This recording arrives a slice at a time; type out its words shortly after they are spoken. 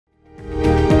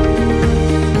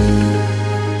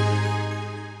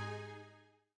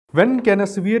When can a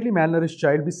severely malnourished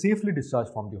child be safely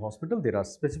discharged from the hospital? There are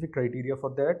specific criteria for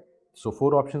that. So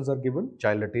 4 options are given.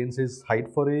 Child attains his height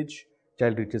for age,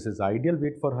 child reaches his ideal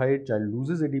weight for height, child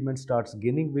loses edema and starts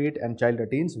gaining weight, and child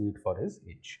attains weight for his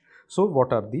age. So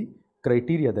what are the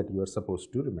criteria that you are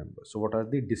supposed to remember? So what are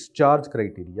the discharge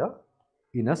criteria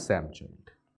in a SAM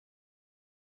child?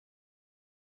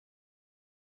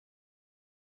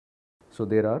 So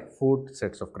there are 4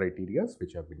 sets of criteria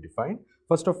which have been defined.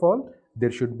 First of all, there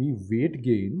should be weight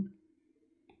gain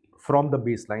from the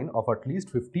baseline of at least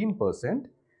 15%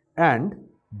 and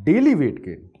daily weight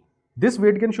gain. This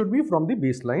weight gain should be from the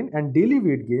baseline and daily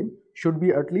weight gain should be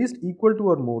at least equal to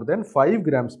or more than 5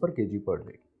 grams per kg per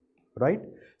day, right?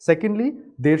 Secondly,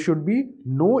 there should be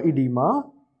no edema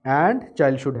and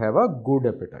child should have a good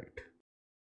appetite.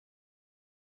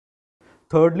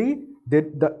 Thirdly,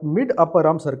 the mid upper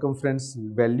arm circumference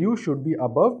value should be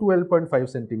above 12.5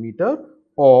 centimeter,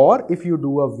 or if you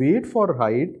do a weight for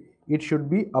height, it should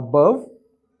be above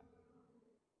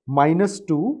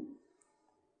 -2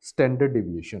 standard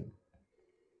deviation,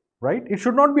 right? It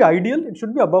should not be ideal, it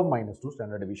should be above -2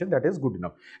 standard deviation, that is good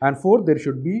enough. And fourth, there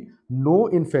should be no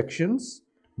infections,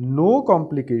 no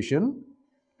complication,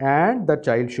 and the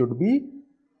child should be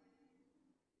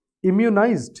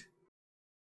immunized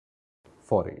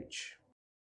for age.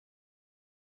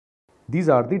 These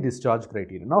are the discharge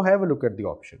criteria. Now have a look at the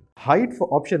option. Height for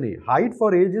option A. Height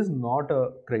for age is not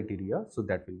a criteria, so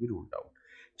that will be ruled out.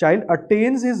 Child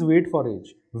attains his weight for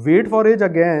age. Weight for age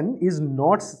again is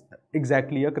not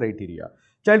exactly a criteria.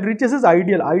 Child reaches his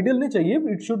ideal. Ideal nahi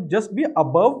chahiye, it should just be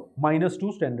above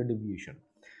 -2 standard deviation.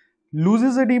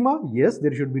 Loses edema, yes,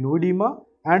 there should be no edema,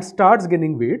 and starts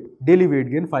gaining weight. Daily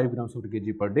weight gain 5 grams per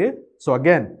kg per day. So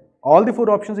again, all the 4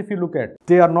 options, if you look at,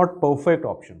 they are not perfect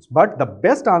options, but the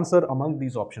best answer among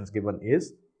these options given is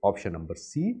option number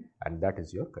C, and that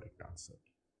is your correct answer.